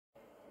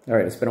All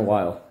right, it's been a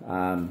while.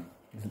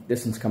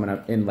 This one's coming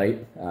up in late.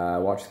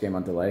 Watched the game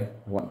on delay.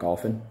 I went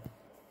golfing.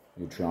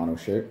 New Toronto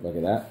shirt. Look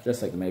at that.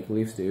 Just like the Maple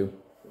Leafs do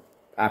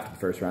after the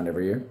first round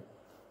every year.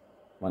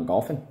 Went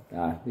golfing.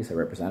 At least I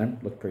represented him.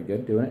 Looked pretty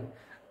good doing it.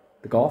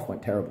 The golf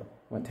went terrible.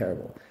 Went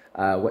terrible.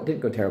 What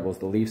didn't go terrible is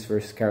the Leafs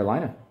versus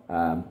Carolina.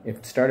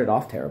 It started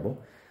off terrible.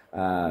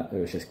 It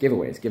was just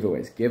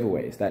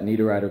giveaways. That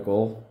Niederreiter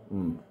goal,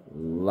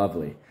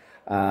 lovely.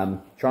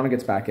 Toronto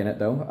gets back in it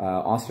though.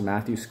 Auston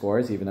Matthews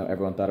scores, even though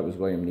everyone thought it was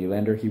William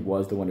Nylander. He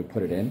was the one who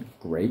put it in.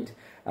 Great.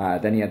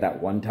 Then he had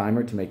that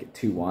one-timer to make it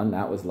 2-1.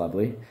 That was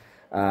lovely.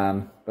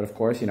 But of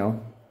course, you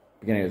know,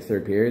 beginning of the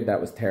third period, that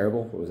was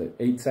terrible. What was it,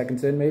 8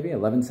 seconds in maybe?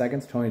 11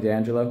 seconds? Tony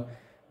DeAngelo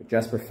with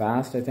Jesper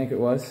Fast, I think it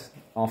was,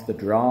 off the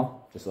draw.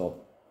 Just a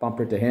little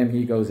bumper to him.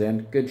 He goes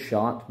in. Good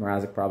shot.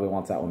 Mrazek probably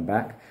wants that one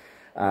back.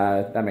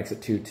 That makes it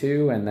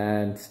 2-2. And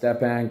then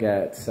Stepan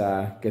gets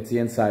the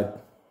inside,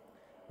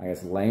 I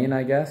guess, lane,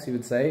 I guess you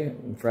would say,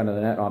 in front of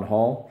the net on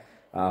Hall.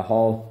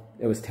 Hall,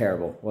 it was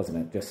terrible, wasn't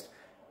it? Just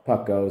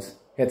puck goes,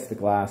 hits the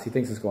glass. He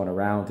thinks it's going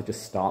around. It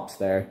just stops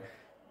there.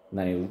 And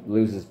then he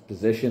loses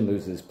position,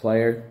 loses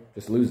player,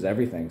 just loses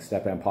everything.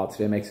 Stepan pots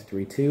it in, makes it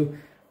 3-2.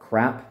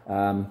 Crap.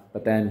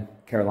 But then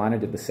Carolina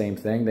did the same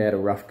thing. They had a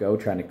rough go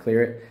trying to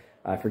clear it.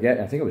 I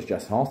think it was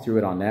Jess Hall, threw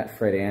it on net.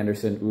 Freddie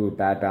Anderson,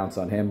 bad bounce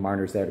on him.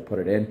 Marner's there to put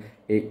it in.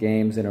 8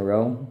 games in a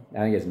row.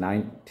 I think he has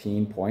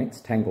 19 points,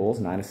 10 goals,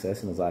 9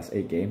 assists in his last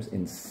 8 games.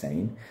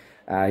 Insane.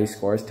 He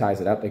scores, ties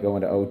it up. They go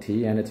into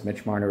OT, and it's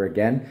Mitch Marner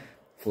again.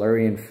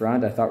 Fleury in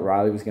front. I thought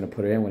Riley was going to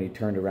put it in when he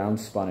turned around,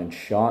 spun and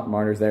shot.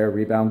 Marner's there,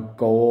 rebound,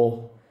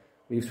 goal.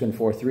 Leafs win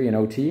 4-3 in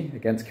OT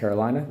against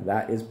Carolina.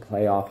 That is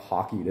playoff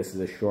hockey. This is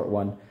a short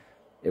one.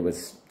 It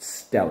was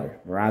stellar.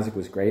 Mrazek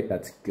was great.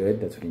 That's good.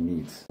 That's what he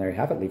needs. There you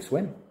have it. Leafs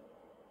win.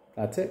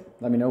 That's it.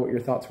 Let me know what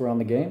your thoughts were on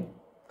the game.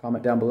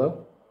 Comment down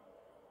below.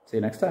 See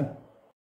you next time.